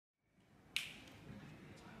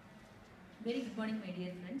Very good morning, my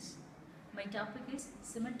dear friends. My topic is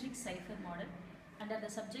Symmetric Cipher model under the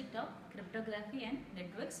subject of Cryptography and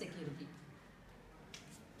Network Security.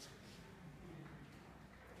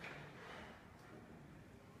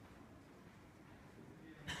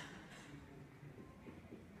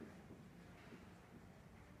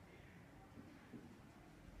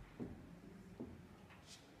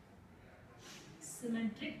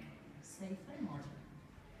 Symmetric Cipher model.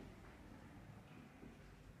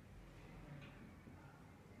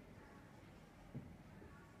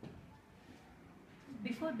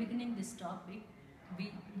 Before beginning this topic,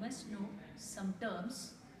 we must know some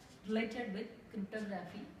terms related with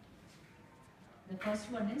cryptography. The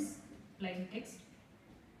first one is plain text.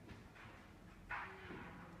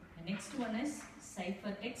 The next one is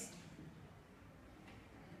ciphertext.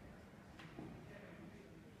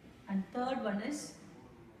 And third one is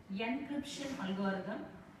encryption algorithm.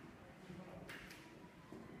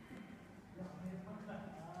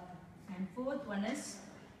 And fourth one is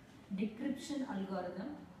decryption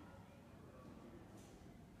algorithm.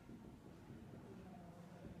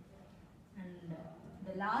 And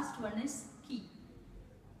the last one is key.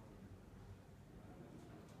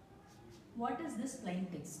 What is this plain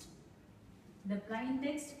text? The plain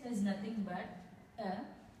text is nothing but a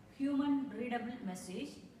human readable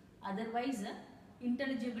message, otherwise a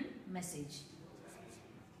intelligible message.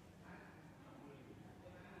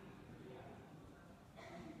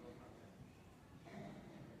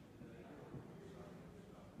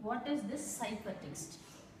 What is this ciphertext?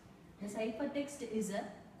 The ciphertext is a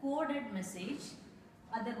coded message,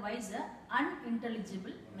 otherwise a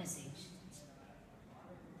unintelligible message.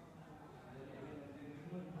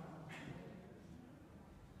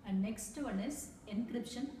 And next one is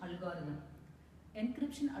encryption algorithm.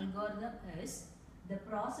 Encryption algorithm is the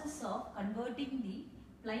process of converting the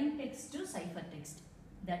plain text to ciphertext,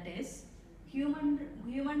 that is human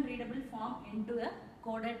readable form into a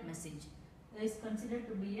coded message, is considered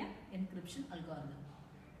to be a encryption algorithm.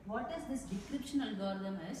 What is this decryption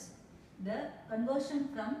algorithm is the conversion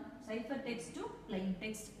from ciphertext to plain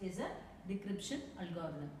text is a decryption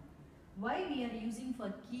algorithm. Why we are using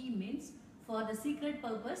for key means for the secret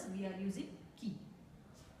purpose we are using key.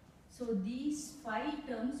 So these 5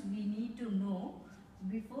 terms we need to know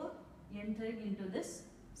before entering into this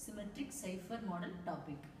symmetric cipher model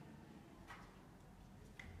topic.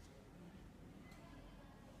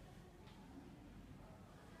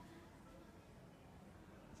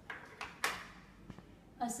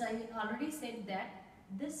 As I already said that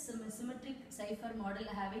this symmetric cipher model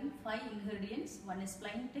having 5 ingredients. One is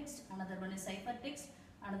plain text, another one is ciphertext,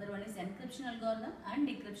 another one is encryption algorithm and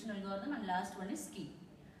decryption algorithm, and last one is key.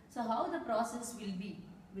 So how the process will be,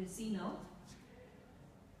 we'll see now.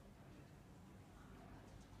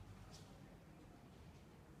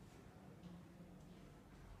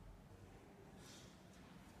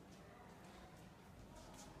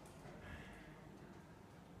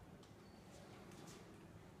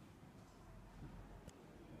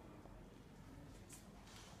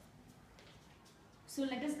 So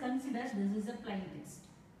let us consider this is a plain text.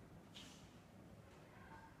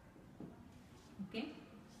 Okay,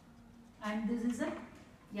 and this is a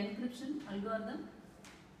encryption algorithm.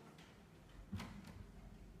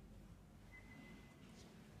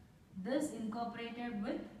 This incorporated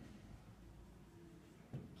with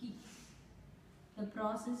key. The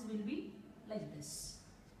process will be like this.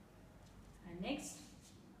 And next,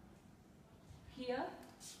 here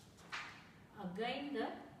again the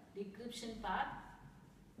decryption part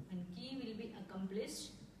and key will be accomplished,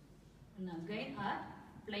 and again our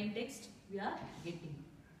plain text we are getting.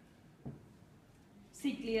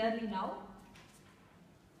 See clearly now.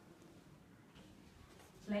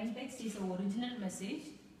 Plain text is an original message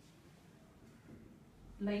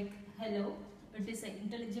like hello, it is an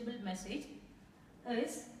intelligible message,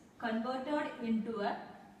 is converted into a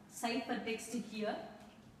ciphertext here.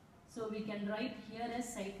 So we can write here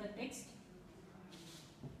as ciphertext.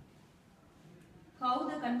 How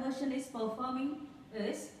the conversion is performing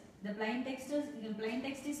is the plain text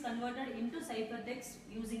is converted into ciphertext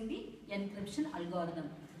using the encryption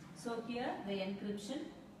algorithm. So here the encryption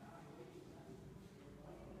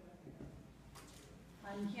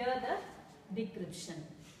and here the decryption.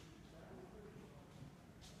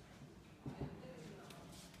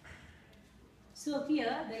 So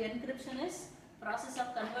here the encryption is process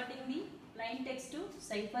of converting the plain text to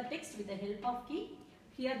ciphertext with the help of key.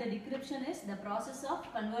 Here the decryption is the process of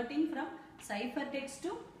converting from ciphertext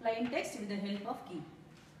to plain text with the help of key.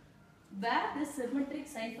 Where this symmetric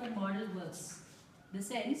cipher model works, the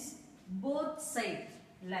sense both sides,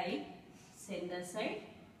 like sender side,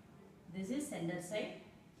 this is sender side,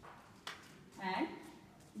 and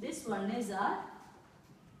this one is our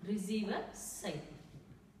receiver side.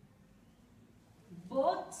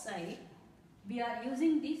 Both sides we are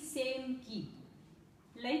using the same key,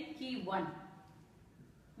 like key 1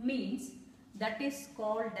 means that is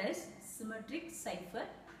called as symmetric cipher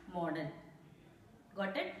model.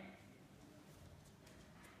 Got it?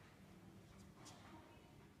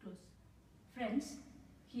 Close. Friends,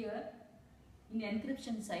 here in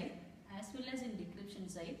encryption side as well as in decryption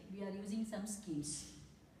side we are using some schemes.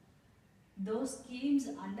 Those schemes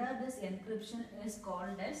under this encryption is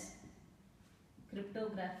called as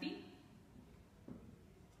cryptography,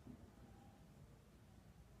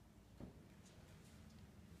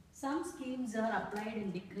 some schemes are applied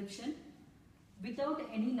in decryption without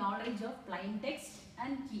any knowledge of plain text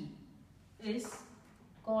and key is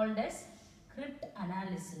called as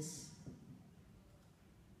cryptanalysis.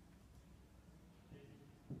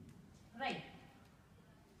 Right.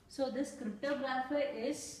 So this cryptography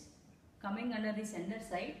is coming under the sender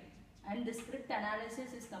side and this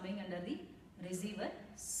cryptanalysis is coming under the receiver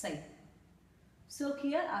side. So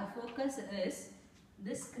here our focus is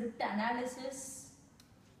this cryptanalysis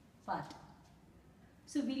part.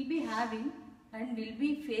 So we'll be having and we'll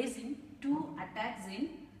be facing two attacks in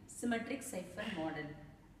symmetric cipher model.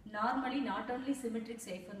 Normally not only symmetric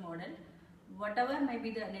cipher model, whatever may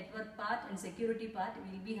be the network part and security part,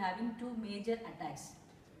 we'll be having two major attacks.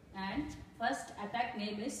 And first attack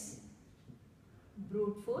name is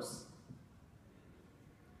brute force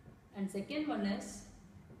and second one is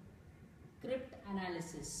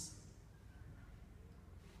cryptanalysis.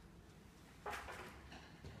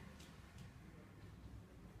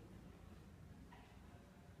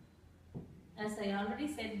 As I already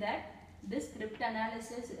said that this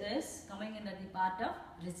cryptanalysis is coming under the part of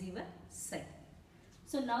receiver side.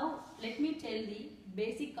 So now let me tell the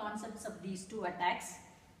basic concepts of these two attacks.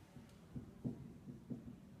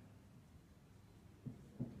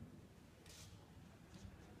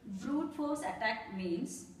 Brute force attack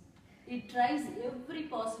means it tries every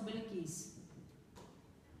possible keys.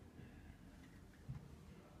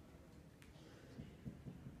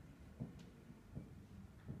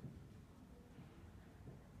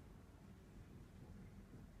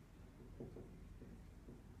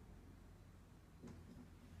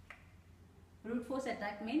 Brute force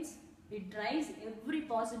attack means it tries every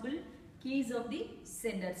possible keys of the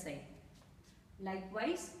sender side.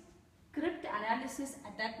 Likewise, cryptanalysis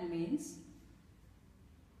attack means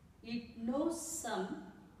it knows some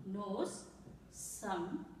knowledge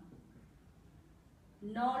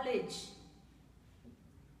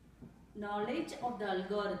of the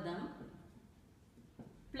algorithm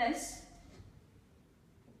plus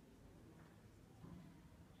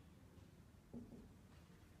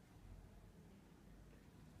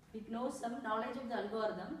it knows some knowledge of the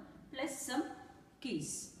algorithm plus some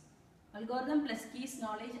keys. Algorithm plus keys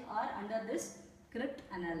knowledge are under this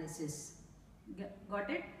cryptanalysis. Got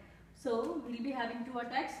it? So we will be having two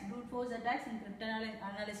attacks, brute force attacks and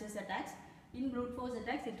cryptanalysis attacks. In brute force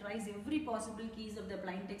attacks, it tries every possible keys of the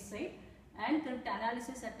plain text side, and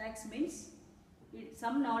cryptanalysis attacks means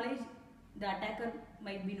some knowledge the attacker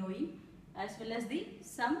might be knowing, as well as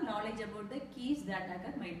some knowledge about the keys the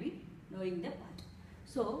attacker might be knowing the part.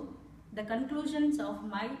 So the conclusions of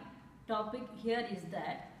my topic here is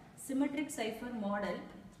that symmetric cipher model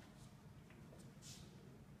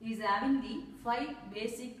is having the 5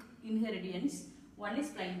 basic ingredients. One is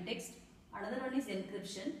plain text, another one is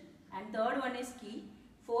encryption, and third one is key,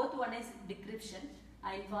 fourth one is decryption,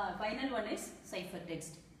 and final one is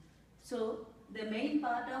ciphertext. So the main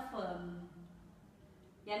part of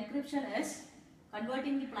encryption is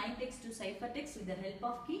converting the plain text to ciphertext with the help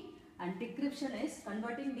of key, and decryption is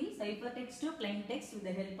converting the ciphertext to plain text with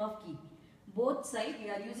the help of key. Both sides we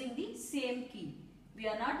are using the same key. We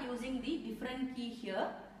are not using the different key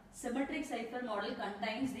here. Symmetric cipher model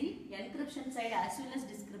contains the encryption side as well as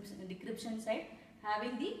decryption side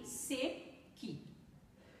having the same key.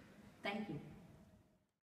 Thank you.